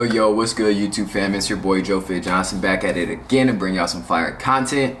Yo, what's good, YouTube fam? It's your boy Joe Fit Johnson back at it again to bring y'all some fire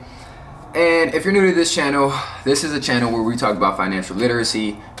content. And if you're new to this channel, this is a channel where we talk about financial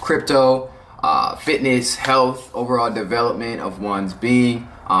literacy, crypto, fitness, health, overall development of one's being.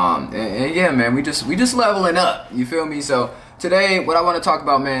 And yeah, man, we just leveling up. You feel me? So today, what I want to talk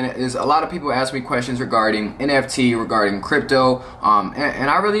about, man, is a lot of people ask me questions regarding NFT, regarding crypto, and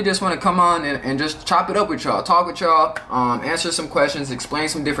I really just want to come on and just chop it up with y'all, talk with y'all, answer some questions, explain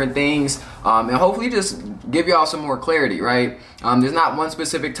some different things, and hopefully just give y'all some more clarity, right? There's not one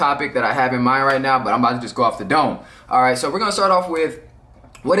specific topic that I have in mind right now, but I'm about to just go off the dome. All right, so we're gonna start off with,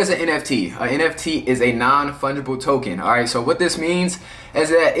 what is an NFT? An NFT is a non-fungible token. All right, so what this means is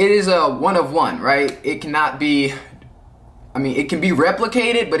that it is a one of one, right? It cannot be, it can be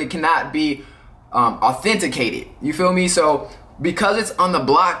replicated, but it cannot be authenticated. You feel me? So because it's on the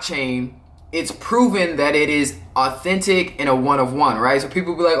blockchain, it's proven that it is authentic and a one of one, right? So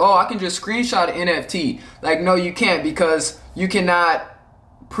people be like, oh, I can just screenshot an NFT. Like, no, you can't, because you cannot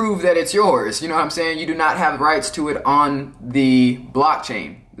prove that it's yours. You know what I'm saying? You do not have rights to it on the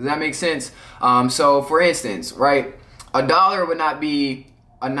blockchain. Does that make sense? So for instance, right, a dollar would not be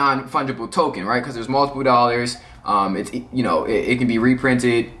a non-fungible token, right? Because there's multiple dollars. It can be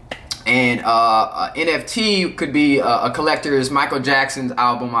reprinted, and NFT could be a collector's Michael Jackson's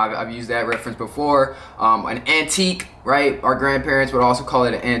album. I've used that reference before. An antique, right? Our grandparents would also call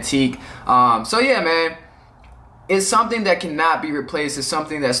it an antique. So yeah, man, it's something that cannot be replaced. It's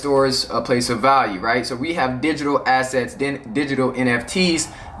something that stores a place of value, right? So we have digital assets, digital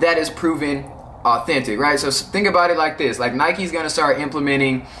NFTs that is proven authentic, right? So think about it like this: like Nike's gonna start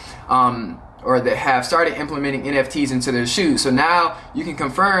implementing, or they have started implementing NFTs into their shoes. So now you can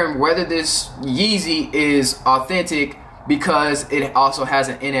confirm whether this Yeezy is authentic because it also has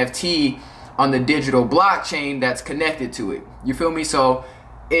an NFT on the digital blockchain that's connected to it. You feel me? So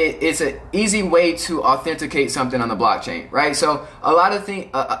it's an easy way to authenticate something on the blockchain, right? So a lot of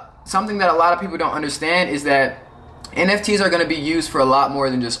things, something that a lot of people don't understand is that NFTs are going to be used for a lot more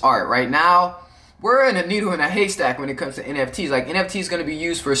than just art. Right now, we're in a needle in a haystack when it comes to NFTs. Like, NFT is going to be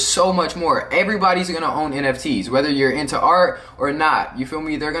used for so much more. Everybody's going to own NFTs, whether you're into art or not. You feel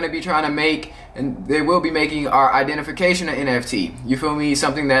me? They're going to be trying to make, and they will be making, our identification an NFT. You feel me?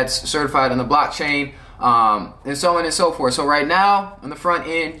 Something that's certified on the blockchain, and so on and so forth. So right now, on the front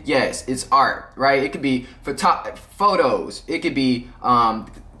end, yes, it's art, right? It could be photos. It could be,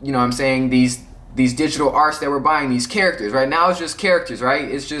 these digital arts that we're buying, these characters. Right now it's just characters, right?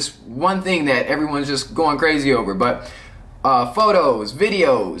 It's just one thing that everyone's just going crazy over. But photos,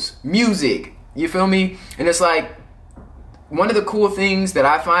 videos, music, you feel me? And it's like, one of the cool things that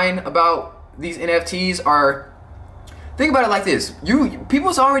I find about these NFTs are, think about it like this: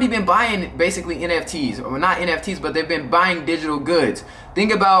 people's already been buying basically NFTs, or not NFTs, but they've been buying digital goods.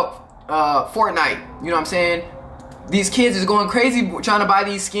 Think about Fortnite, you know what I'm saying? These kids is going crazy trying to buy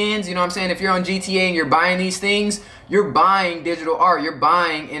these skins, you know what I'm saying? If you're on GTA and you're buying these things, you're buying digital art, you're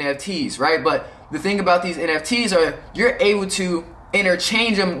buying NFTs, right? But the thing about these NFTs are, you're able to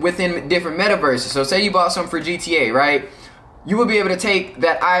interchange them within different metaverses. So say you bought some for GTA, right? You will be able to take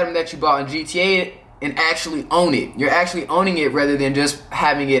that item that you bought in GTA and actually own it. You're actually owning it rather than just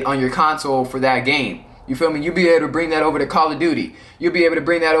having it on your console for that game. You feel me? You'll be able to bring that over to Call of Duty. You'll be able to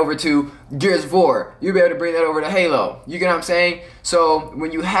bring that over to Gears of War. You'll be able to bring that over to Halo. You get what I'm saying? So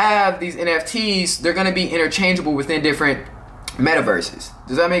when you have these NFTs, they're going to be interchangeable within different metaverses.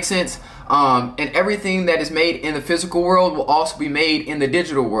 Does that make sense? And everything that is made in the physical world will also be made in the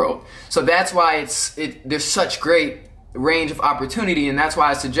digital world. So that's why there's such great range of opportunity, and that's why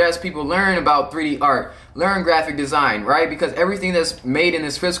I suggest people learn about 3D art, learn graphic design, right? Because everything that's made in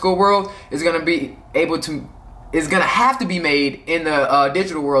this physical world is going to have to be made in the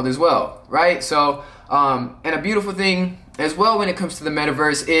digital world as well, right? So and a beautiful thing as well when it comes to the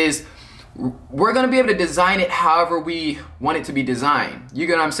metaverse is we're going to be able to design it however we want it to be designed. You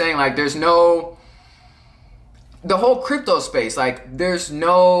get what I'm saying? Like, the whole crypto space, like, there's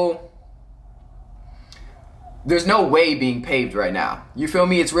no way being paved right now. You feel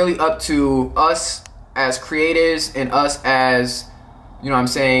me? It's really up to us as creatives and us as, you know what I'm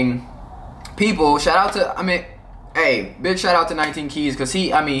saying, people. Shout out to, big shout out to 19 Keys, because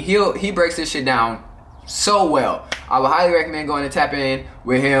he breaks this shit down so well. I would highly recommend going to tap in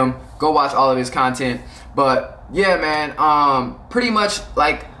with him. Go watch all of his content. But yeah, man, pretty much,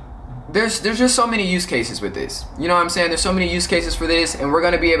 like, there's just so many use cases with this. You know what I'm saying? There's so many use cases for this, and we're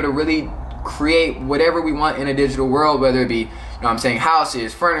going to be able to really create whatever we want in a digital world, whether it be, you know what I'm saying,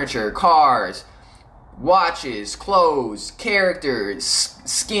 houses, furniture, cars, watches, clothes, characters,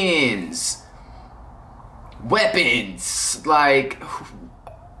 skins, weapons, like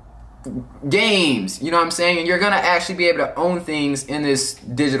games, you know what I'm saying? And you're gonna actually be able to own things in this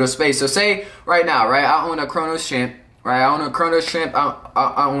digital space. So say right now, right, I own a Chronos Chimp, right? I own a Chronos Chimp,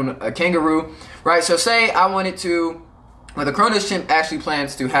 I own a kangaroo, right? So say I wanted to, well, the Chronos Chimp actually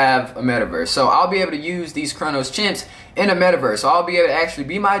plans to have a metaverse. So I'll be able to use these Chronos Chimps in a metaverse. So I'll be able to actually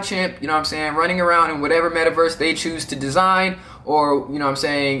be my chimp, you know what I'm saying, running around in whatever metaverse they choose to design, or, you know what I'm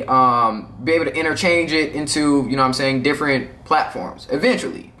saying, be able to interchange it into, you know what I'm saying, different platforms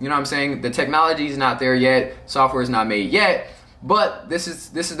eventually. You know what I'm saying? The technology is not there yet, software is not made yet, but this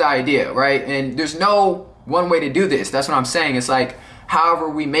is the idea, right? And there's no one way to do this. That's what I'm saying. It's like however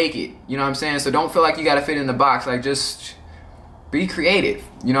we make it, you know what I'm saying? So don't feel like you got to fit in the box. Like, just be creative,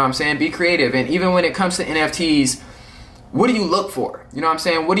 you know what I'm saying? Be creative. And even when it comes to NFTs, what do you look for? You know what I'm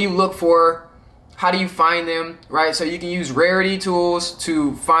saying? What do you look for? How do you find them, right? So you can use rarity tools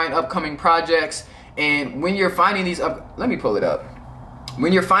to find upcoming projects. And when you're finding these let me pull it up.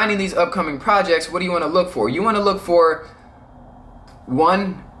 When you're finding these upcoming projects, what do you want to look for? You want to look for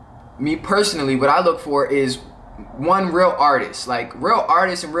one, me personally, what I look for is one, real artist, like real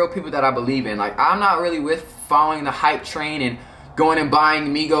artists and real people that I believe in. Like, I'm not really with following the hype train and going and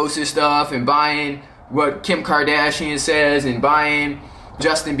buying Migos' stuff and buying what Kim Kardashian says and buying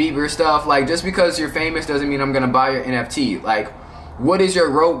Justin Bieber stuff. Like, just because you're famous doesn't mean I'm gonna buy your NFT. Like, what is your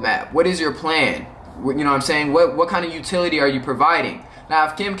roadmap? What is your plan? You know what I'm saying? What kind of utility are you providing? Now,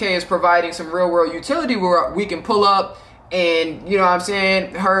 if Kim K is providing some real world utility where we can pull up and, you know what I'm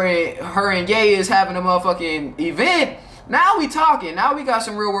saying, her and Ye is having a motherfucking event, now we talking. Now we got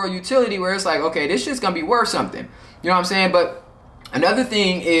some real world utility where it's like, okay, this shit's gonna be worth something. You know what I'm saying? But another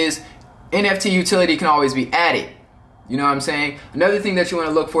thing is NFT utility can always be added. You know what I'm saying? Another thing that you want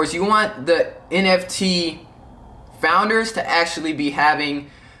to look for is you want the NFT founders to actually be having,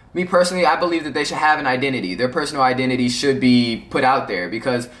 me personally, I believe that they should have an identity. Their personal identity should be put out there,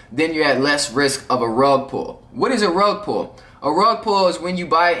 because then you're at less risk of a rug pull. What is a rug pull? A rug pull is when you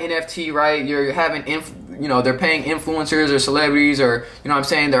buy an NFT, right? You're having, you know, they're paying influencers or celebrities, or, you know what I'm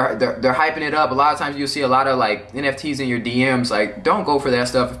saying, they're hyping it up. A lot of times you'll see a lot of like NFTs in your DMs. Like, don't go for that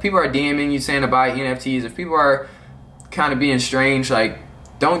stuff. If people are DMing you saying to buy NFTs, if people are kind of being strange, like,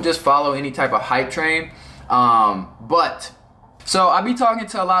 don't just follow any type of hype train. But so I be talking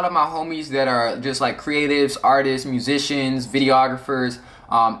to a lot of my homies that are just like creatives, artists, musicians, videographers,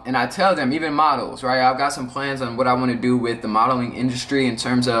 and I tell them, even models, right? I've got some plans on what I want to do with the modeling industry in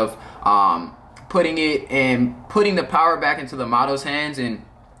terms of putting the power back into the models' hands and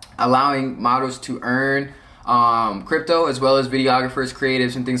allowing models to earn crypto, as well as videographers,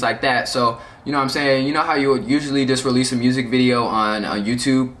 creatives, and things like that. So, you know what I'm saying, you know how you would usually just release a music video on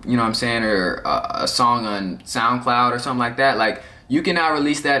YouTube, you know what I'm saying, or a song on SoundCloud or something like that. Like, you can now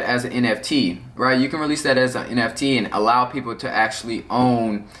release that as an NFT, right? You can release that as an NFT and allow people to actually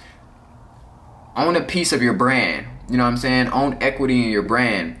own a piece of your brand. You know what I'm saying? Own equity in your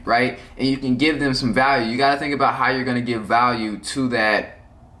brand, right? And you can give them some value. You got to think about how you're going to give value to that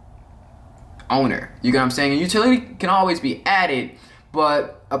owner. You get what I'm saying? And utility can always be added,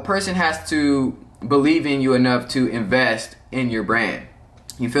 but a person has to believe in you enough to invest in your brand.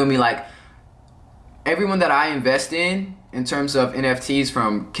 You feel me? Like, everyone that I invest in terms of NFTs,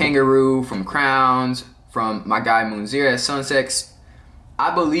 from Kangaroo, from Crowns, from my guy Moonzir at Sunsex,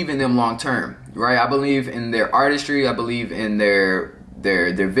 I believe in them long term, right? I believe in their artistry. I believe in their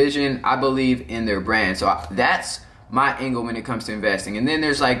vision. I believe in their brand. So that's my angle when it comes to investing. And then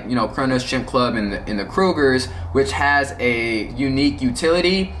there's, like, you know, Chronos Chimp Club and the Krugers, which has a unique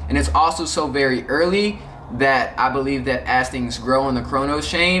utility, and it's also so very early that I believe that as things grow on the Chronos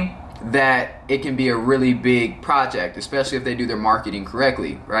chain, that it can be a really big project, especially if they do their marketing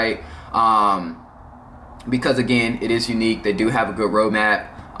correctly, right? Because again, it is unique. They do have a good roadmap,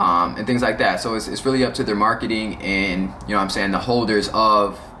 and things like that. So it's really up to their marketing and, you know what I'm saying, the holders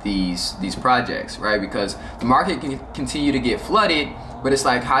of these projects, right? Because the market can continue to get flooded, but it's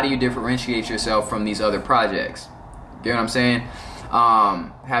like, how do you differentiate yourself from these other projects? Get what I'm saying?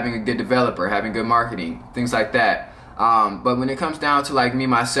 Having a good developer, having good marketing, things like that. But when it comes down to, like, me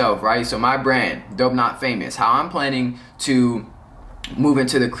myself, right? So my brand, Dope Not Famous, how I'm planning to move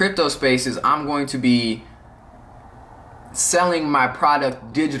into the crypto space is I'm going to be selling my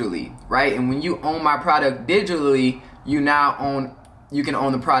product digitally, right? And when you own my product digitally, you can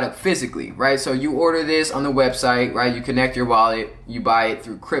own the product physically, right? So you order this on the website, right? You connect your wallet, you buy it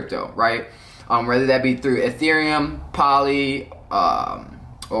through crypto, right? Whether that be through Ethereum, Poly,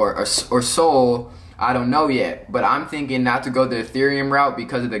 or Sol. I don't know yet, but I'm thinking not to go the Ethereum route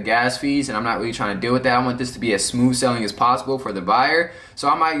because of the gas fees, and I'm not really trying to deal with that. I want this to be as smooth selling as possible for the buyer. So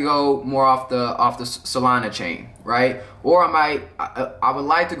I might go more off the Solana chain, right? Or I would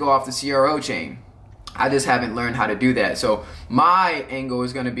like to go off the CRO chain. I just haven't learned how to do that. So my angle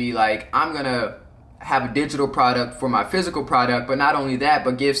is going to be like, I'm going to have a digital product for my physical product, but not only that,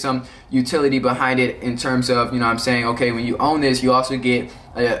 but give some utility behind it in terms of, you know what I'm saying, okay, when you own this, you also get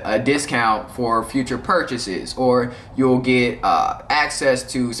a discount for future purchases, or you'll get access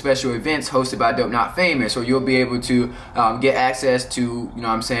to special events hosted by Dope Not Famous, or you'll be able to get access to, you know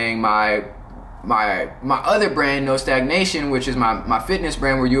what I'm saying, my other brand, No Stagnation, which is my fitness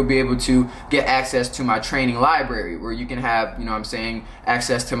brand, where you'll be able to get access to my training library, where you can have, you know what I'm saying,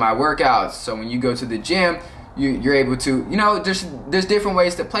 access to my workouts. So when you go to the gym, you're able to, you know, there's different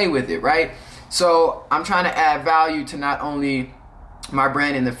ways to play with it, right? So I'm trying to add value to not only my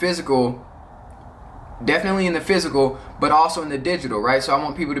brand in the physical, definitely in the physical, but also in the digital, right? So I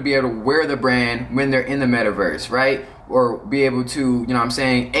want people to be able to wear the brand when they're in the metaverse, right? Or be able to, you know what I'm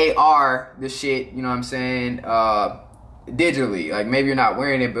saying, AR the shit, you know what I'm saying, digitally. Like maybe you're not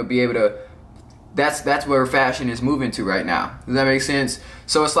wearing it, but be able to, that's where fashion is moving to right now. Does that make sense?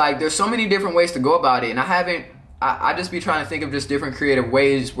 So it's like there's so many different ways to go about it, and I just be trying to think of just different creative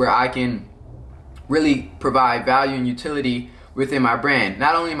ways where I can really provide value and utility within my brand,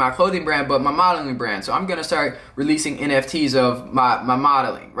 not only my clothing brand, but my modeling brand. So I'm gonna start releasing NFTs of my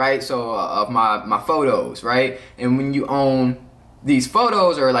modeling, right? So of my photos, right? And when you own these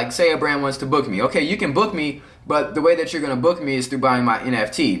photos, or like say a brand wants to book me, okay, you can book me, but the way that you're gonna book me is through buying my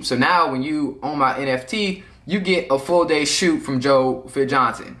NFT. So now when you own my NFT, you get a full day shoot from Joe Fit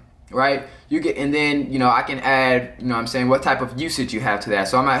Johnson, right? You get, and then, you know, I can add, you know what I'm saying, what type of usage you have to that.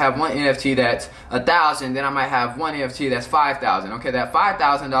 So I might have one NFT that's 1,000, then I might have one NFT that's 5,000. Okay, that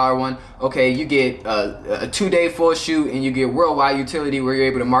 $5,000 one, okay, you get a 2-day full shoot, and you get worldwide utility where you're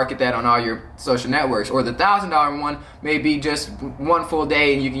able to market that on all your social networks. Or the $1,000 one may be just one full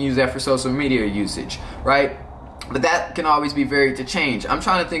day, and you can use that for social media usage, right? But that can always be varied to change. I'm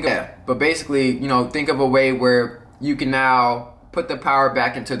trying to think of that, but basically, you know, think of a way where you can now put the power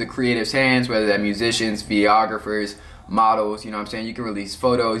back into the creative's hands, whether that musicians, videographers, models, you know what I'm saying? You can release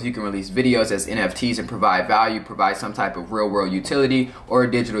photos, you can release videos as NFTs and provide value, provide some type of real world utility or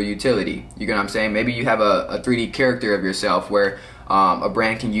a digital utility. You know what I'm saying? Maybe you have a 3D character of yourself where a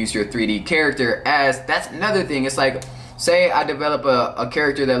brand can use your 3D character as, that's another thing. It's like, say I develop a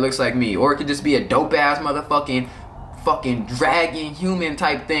character that looks like me, or it could just be a dope ass fucking dragon human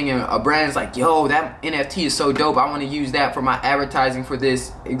type thing, and a brand's like, yo, that NFT is so dope, I want to use that for my advertising for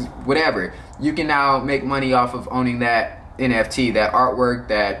this, whatever. You can now make money off of owning that NFT, that artwork,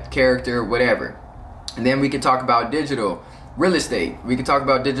 that character, whatever. And then we can talk about digital real estate. We can talk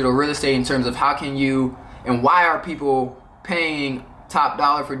about digital real estate in terms of how can you, and why are people paying top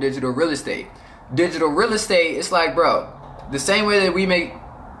dollar for digital real estate? Digital real estate, it's like, bro, the same way that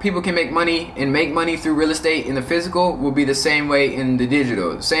people can make money through real estate in the physical will be the same way in the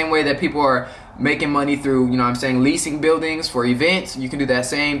digital. The same way that people are making money through, you know what I'm saying, leasing buildings for events, you can do that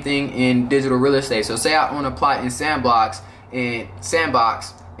same thing in digital real estate. So say I own a plot in Sandbox,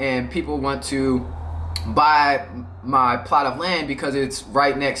 and people want to buy my plot of land because it's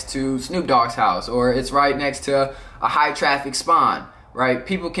right next to Snoop Dogg's house, or it's right next to a high traffic spawn, right?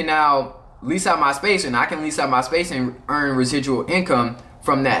 People can now lease out my space, and I can lease out my space and earn residual income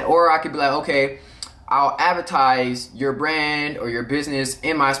from that. Or I could be like, okay, I'll advertise your brand or your business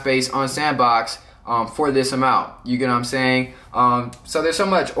in my space on Sandbox for this amount. You get what I'm saying? So there's so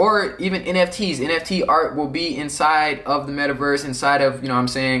much. Or even NFTs. NFT art will be inside of the metaverse, inside of, you know what I'm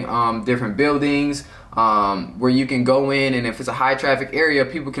saying, different buildings where you can go in, and if it's a high traffic area,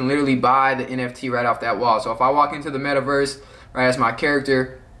 people can literally buy the NFT right off that wall. So if I walk into the metaverse, right, as my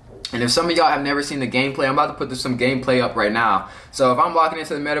character, and if some of y'all have never seen the gameplay, I'm about to put some gameplay up right now. So if I'm walking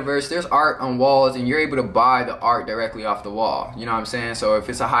into the metaverse, there's art on walls, and you're able to buy the art directly off the wall. You know what I'm saying? So if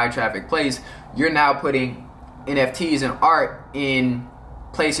it's a high traffic place, you're now putting NFTs and art in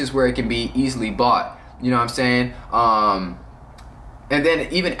places where it can be easily bought. You know what I'm saying? And then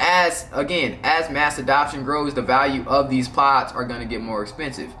even as mass adoption grows, the value of these plots are going to get more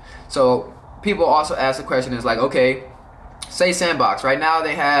expensive. So people also ask the question is like, okay, say Sandbox, right now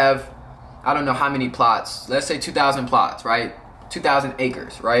they have, I don't know how many plots, let's say 2,000 plots, right? 2,000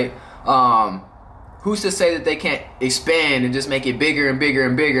 acres, right? Who's to say that they can't expand and just make it bigger and bigger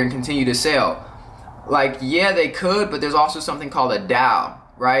and bigger and continue to sell? Like, yeah, they could, but there's also something called a DAO,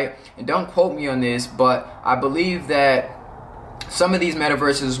 right? And don't quote me on this, but I believe that some of these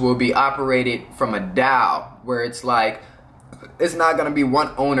metaverses will be operated from a DAO, where it's like, it's not going to be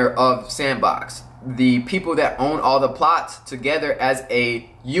one owner of Sandbox. the people that own all the plots together as a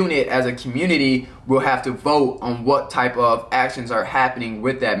unit, as a community, will have to vote on what type of actions are happening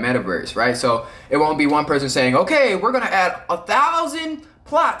with that metaverse, right? So it won't be one person saying, okay, we're gonna add 1,000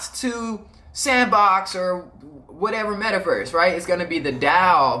 plots to Sandbox or whatever metaverse, right? It's gonna be the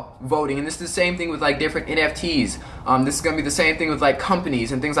DAO voting, and this is the same thing with like different NFTs. This is gonna be the same thing with like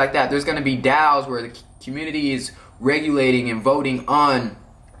companies and things like that. There's gonna be DAOs where the community is regulating and voting on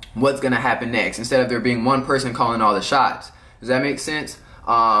what's gonna happen next, instead of there being one person calling all the shots. Does that make sense?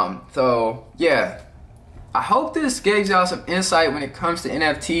 So yeah, I hope this gives y'all some insight when it comes to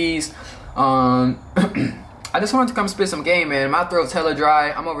NFTs. I just wanted to come spit some game, man. My throat's hella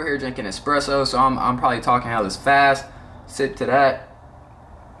dry. I'm over here drinking espresso, so I'm probably talking hella fast. Sip to that.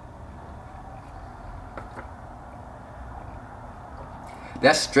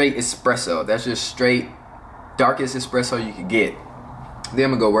 That's straight espresso. That's just straight darkest espresso you could get. Then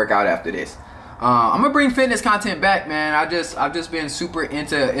I'm gonna go work out after this. I'm gonna bring fitness content back, man. I've just been super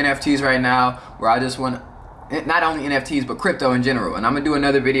into NFTs right now, where I just want not only NFTs but crypto in general. And I'm gonna do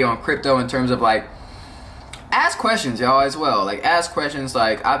another video on crypto in terms of like, ask questions, y'all, as well. Like, ask questions.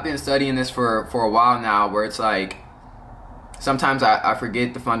 Like, I've been studying this for a while now, where it's like sometimes I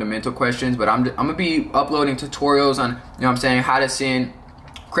forget the fundamental questions, but I'm gonna be uploading tutorials on, you know what I'm saying, how to send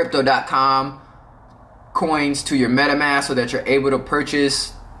crypto.com coins to your MetaMask so that you're able to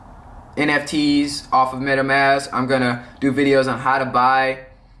purchase NFTs off of MetaMask. I'm gonna do videos on how to buy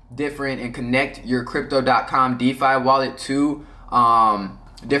different and connect your crypto.com DeFi wallet to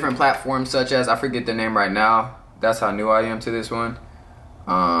different platforms, such as, I forget the name right now. That's how new I am to this one.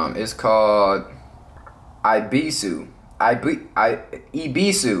 It's called Ibisu.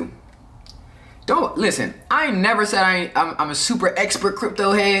 Ibisu. Don't listen. I ain't never said I'm a super expert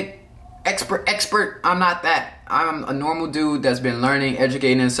crypto head. Expert. I'm not that. I'm a normal dude that's been learning,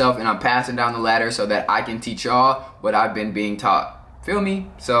 educating himself, and I'm passing down the ladder so that I can teach y'all what I've been being taught. Feel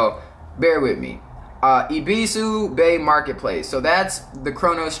me? So bear with me. Ibisu Bay Marketplace. So that's the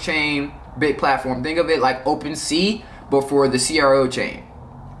Kronos chain big platform. Think of it like OpenSea, but for the CRO chain.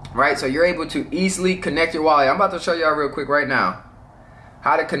 Right? So you're able to easily connect your wallet. I'm about to show y'all real quick right now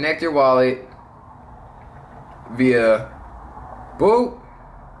how to connect your wallet via boop.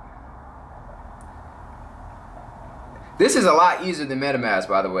 This is a lot easier than MetaMask,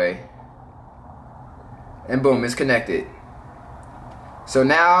 by the way. And boom, it's connected. So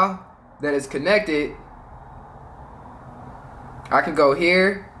now that it's connected, I can go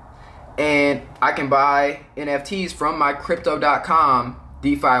here and I can buy NFTs from my crypto.com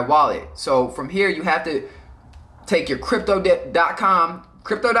DeFi wallet. So from here, you have to take your crypto.com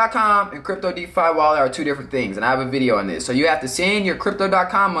and crypto DeFi wallet are two different things, and I have a video on this. So you have to send your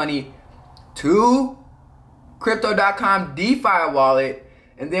crypto.com money to crypto.com DeFi wallet,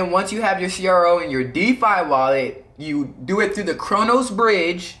 and then once you have your CRO and your DeFi wallet, you do it through the Kronos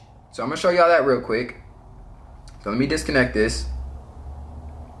bridge. So I'm gonna show y'all that real quick. So let me disconnect this.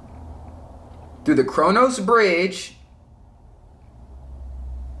 Through the Kronos bridge,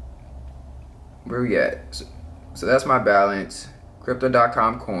 where we at? So that's my balance,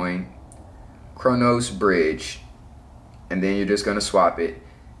 crypto.com coin, Kronos bridge, and then you're just gonna swap it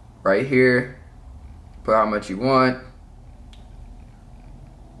right here. Put how much you want,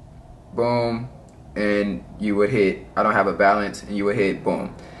 boom, and you would hit, I don't have a balance, and you would hit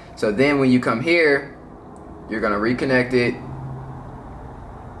boom. So then when you come here, you're gonna reconnect it.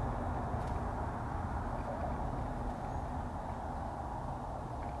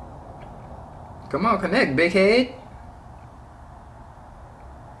 Come on, connect, big head.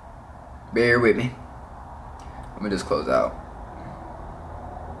 Bear with me. I'm gonna just close out.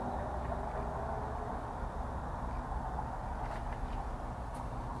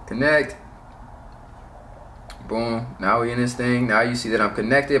 Connect. Boom. Now we're in this thing. Now you see that I'm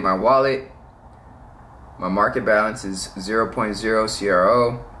connected. My wallet. My market balance is 0.0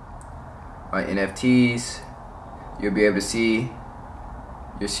 CRO. My NFTs. You'll be able to see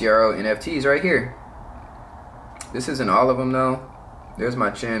your CRO NFTs right here. This isn't all of them though. There's my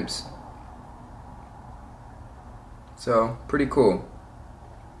chimps. So pretty cool,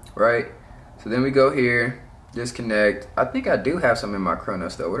 right? So then we go here, disconnect. I think I do have some in my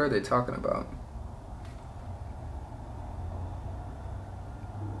Kronos though. What are they talking about?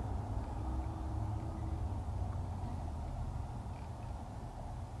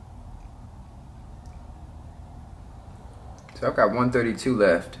 So I've got 132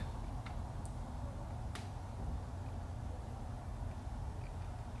 left.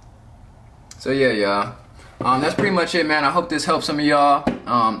 So yeah, y'all. That's pretty much it, man. I hope this helps some of y'all.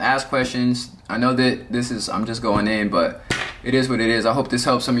 Ask questions. I know that this is, I'm just going in, but it is what it is. I hope this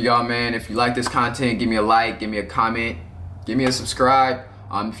helps some of y'all, man. If you like this content, give me a like, give me a comment, give me a subscribe.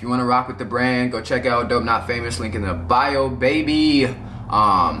 If you want to rock with the brand, go check out Dope Not Famous, link in the bio, baby.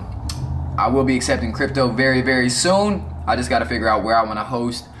 I will be accepting crypto very, very soon. I just got to figure out where I want to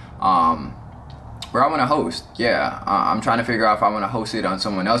host. Yeah, I'm trying to figure out if I want to host it on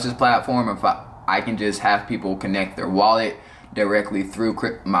someone else's platform, or if I can just have people connect their wallet directly through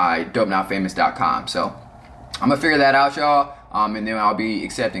my dopenotfamous.com. So I'm gonna figure that out, y'all. And then I'll be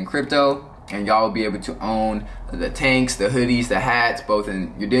accepting crypto, and y'all will be able to own the tanks, the hoodies, the hats, both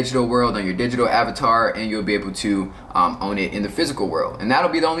in your digital world, on your digital avatar, and you'll be able to own it in the physical world. And that'll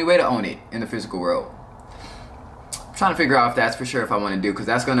be the only way to own it in the physical world. I'm trying to figure out if that's for sure if I want to do, because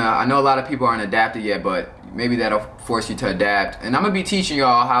that's gonna, I know a lot of people aren't adapted yet, but maybe that'll force you to adapt. And I'm gonna be teaching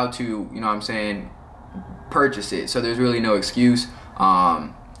y'all how to, you know what I'm saying, purchase it. So there's really no excuse.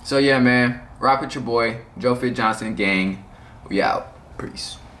 So yeah, man, rock with your boy, Joe Fit Johnson gang. We out.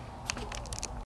 Peace.